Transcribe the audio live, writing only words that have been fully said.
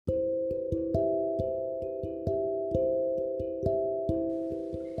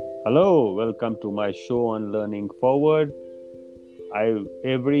Hello, welcome to my show on Learning Forward.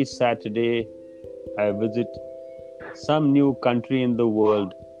 Every Saturday I visit some new country in the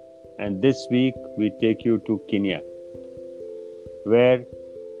world, and this week we take you to Kenya, where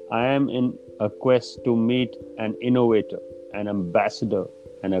I am in a quest to meet an innovator, an ambassador,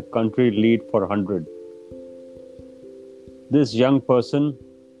 and a country lead for 100. This young person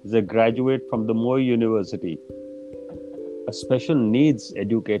is a graduate from the Moi University, a special needs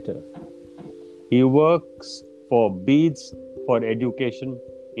educator. He works for Beads for Education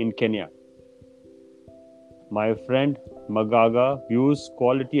in Kenya. My friend Magaga views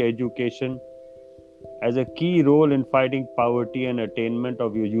quality education as a key role in fighting poverty and attainment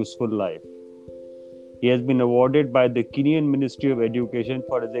of a useful life. He has been awarded by the Kenyan Ministry of Education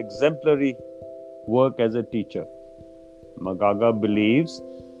for his exemplary work as a teacher. Magaga believes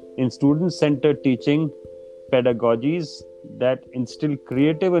in student centered teaching pedagogies that instill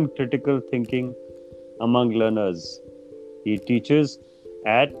creative and critical thinking among learners. He teaches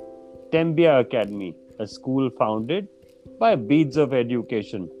at Tembia Academy, a school founded by Beads of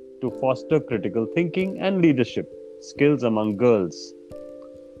Education to foster critical thinking and leadership skills among girls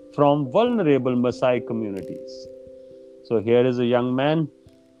from vulnerable Maasai communities. So, here is a young man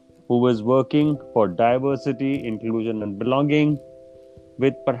who was working for diversity, inclusion, and belonging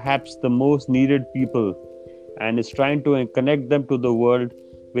with perhaps the most needed people and is trying to connect them to the world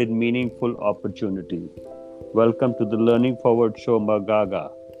with meaningful opportunity. Welcome to the Learning Forward show, Magaga.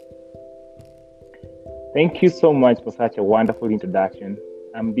 Thank you so much for such a wonderful introduction.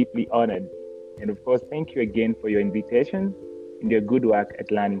 I'm deeply honored. And of course, thank you again for your invitation and your good work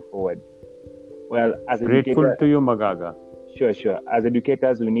at Learning Forward. Well, as Grateful educator, to you, Magaga. sure. As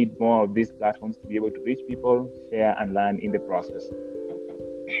educators, we need more of these platforms to be able to reach people, share, and learn in the process.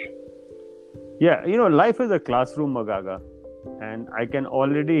 Yeah, life is a classroom, Magaga, and I can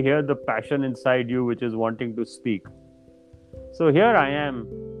already hear the passion inside you which is wanting to speak. So here I am,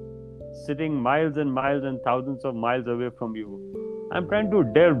 sitting miles and miles and thousands of miles away from you. I'm trying to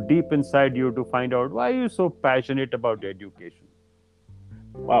delve deep inside you to find out why you're so passionate about education.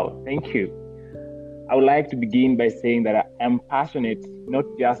 Wow, thank you. I would like to begin by saying that I am passionate not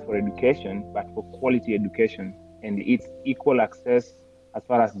just for education, but for quality education and its equal access as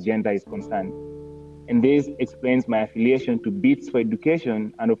far as gender is concerned. And this explains my affiliation to Beats for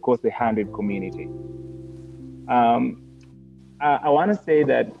Education and, of course, the 100 community. Um, I want to say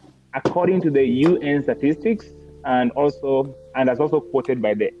that according to the UN statistics, and as also quoted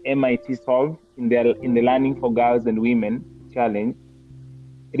by the MIT Solve in the Learning for Girls and Women Challenge,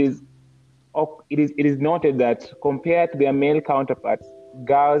 it is it is noted that compared to their male counterparts,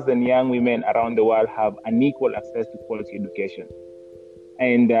 girls and young women around the world have unequal access to quality education.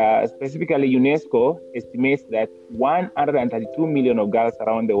 And specifically, UNESCO estimates that 132 million of girls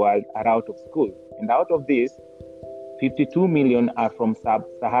around the world are out of school. And out of this, 52 million are from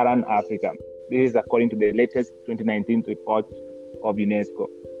sub-Saharan Africa. This is according to the latest 2019 report of UNESCO.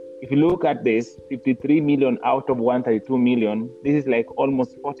 If you look at this, 53 million out of 132 million, this is like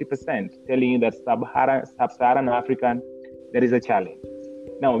almost 40%, telling you that sub-Saharan African, there is a challenge.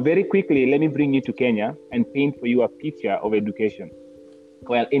 Now, very quickly, let me bring you to Kenya and paint for you a picture of education.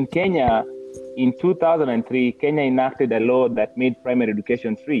 Well, in Kenya, in 2003, Kenya enacted a law that made primary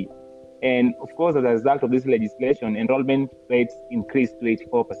education free. And of course, as a result of this legislation, enrollment rates increased to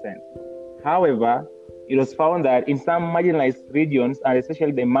 84%. However, it was found that in some marginalized regions, and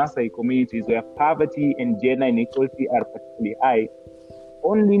especially the Maasai communities where poverty and gender inequality are particularly high,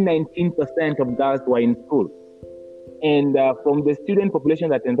 only 19% of girls were in school. And from the student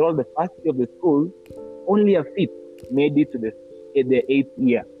population that enrolled the first year of the school, only a fifth made it to the eighth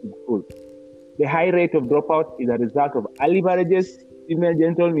year in school. The high rate of dropout is a result of early marriages, female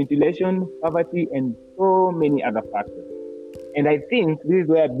genital mutilation, poverty, and so many other factors. And I think this is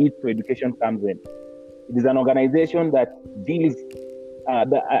where Beats for Education comes in. It is an organization that deals.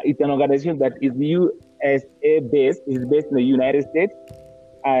 It's an organization that is USA based. It is based in the United States,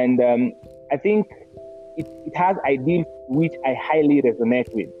 and I think it has ideals which I highly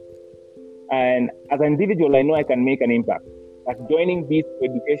resonate with. And as an individual, I know I can make an impact. But joining this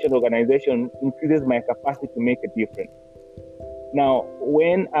education organization increases my capacity to make a difference. Now,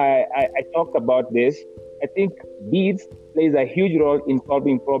 when I talked about this, I think BEADS plays a huge role in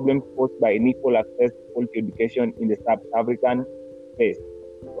solving problems posed by unequal access to quality education in the sub-African space.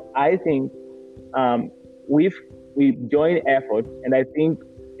 So I think we join efforts, and I think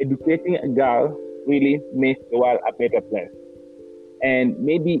educating a girl really makes the world a better place. And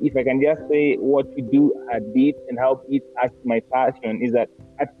maybe if I can just say what we do at Beat and how Beat acts my passion is that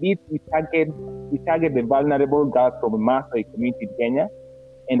at Beat we target the vulnerable girls from the Maasai community in Kenya,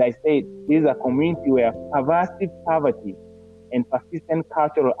 And I say this is a community where pervasive poverty and persistent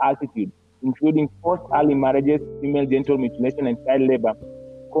cultural attitudes, including forced early marriages, female genital mutilation, and child labor,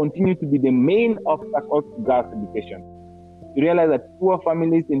 continue to be the main obstacles to girls' education. You realize that poor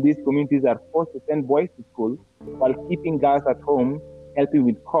families in these communities are forced to send boys to school while keeping girls at home, helping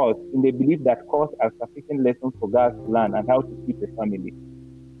with course, in the belief that course are sufficient lessons for girls to learn and how to keep a family.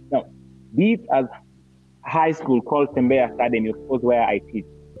 Now, be it as high school called Tembea Academy, of course, where I teach.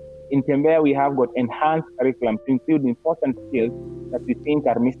 In Tembea, we have got enhanced curriculum to include important skills that we think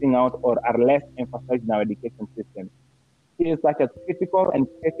are missing out or are less emphasized in our education system. Skills such as critical and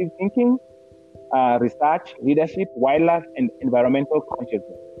creative thinking, research, leadership, wildlife, and environmental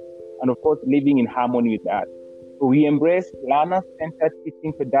consciousness. And of course, living in harmony with that. So we embrace learner-centered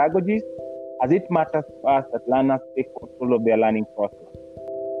teaching pedagogies as it matters to us that learners take control of their learning process.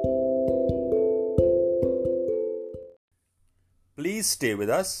 Please stay with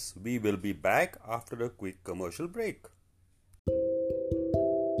us. We will be back after a quick commercial break.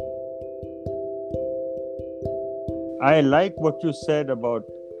 I like what you said about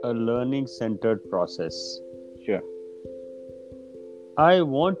a learning-centered process. Sure. I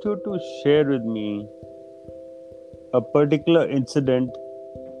want you to share with me a particular incident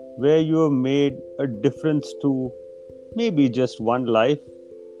where you have made a difference to maybe just one life.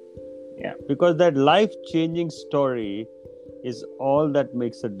 Yeah. Because that life-changing story is all that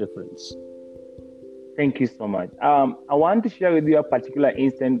makes a difference. Thank you so much. I want to share with you a particular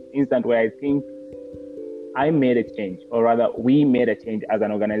instant where I think I made a change, or rather, we made a change as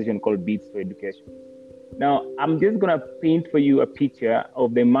an organization called Beats for Education. Now, I'm just going to paint for you a picture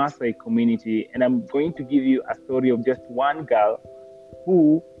of the Maasai community, and I'm going to give you a story of just one girl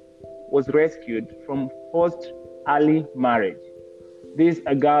who was rescued from forced early marriage. This is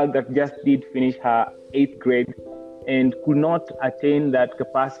a girl that just did finish her 8th grade and could not attain that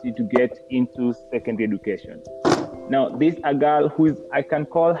capacity to get into secondary education. Now, this is a girl who is, I can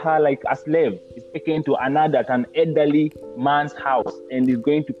call her like a slave, is taken to another, an elderly man's house, and is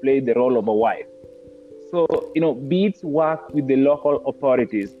going to play the role of a wife. So, Beats worked with the local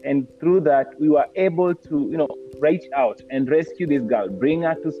authorities, and through that, we were able to, reach out and rescue this girl, bring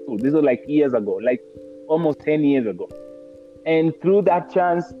her to school. This was like years ago, like almost 10 years ago. And through that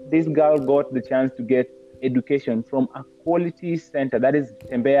chance, this girl got the chance to get education from a quality center, that is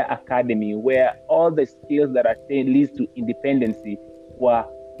Tembea Academy, where all the skills that leads to independency were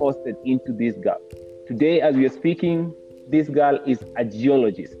fostered into this girl. Today, as we are speaking, this girl is a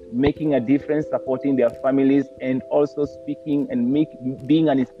geologist, making a difference, supporting their families, and also speaking and being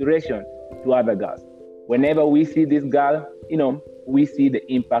an inspiration to other girls. Whenever we see this girl, we see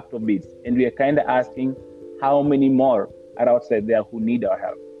the impact of Beats, and we are kind of asking how many more are outside there who need our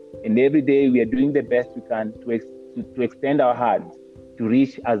help. And every day we are doing the best we can to extend our hands to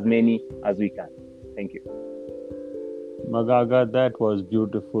reach as many as we can. Thank you. Magaga, that was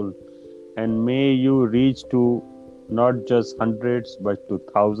beautiful. And may you reach to not just hundreds, but to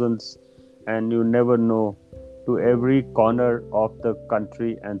thousands. And you never know, to every corner of the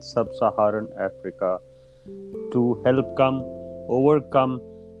country and sub-Saharan Africa to help overcome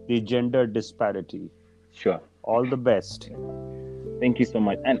the gender disparity. Sure. All the best. Thank you so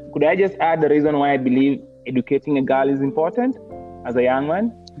much. And could I just add the reason why I believe educating a girl is important as a young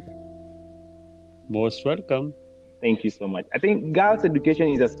man? Most welcome. Thank you so much. I think girls' education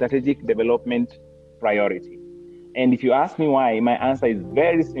is a strategic development priority. And if you ask me why, my answer is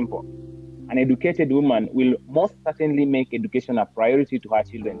very simple. An educated woman will most certainly make education a priority to her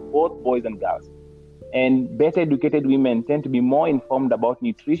children, both boys and girls. And better educated women tend to be more informed about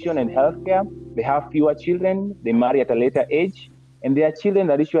nutrition and healthcare. They have fewer children, they marry at a later age, and their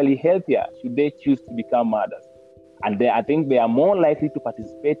children are usually healthier should they choose to become mothers. And I think they are more likely to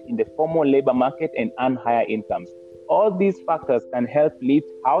participate in the formal labor market and earn higher incomes. All these factors can help lift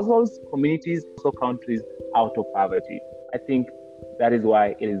households, communities, also countries out of poverty. I think that is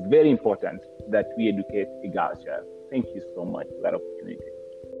why it is very important that we educate a girl child. Thank you so much for that opportunity.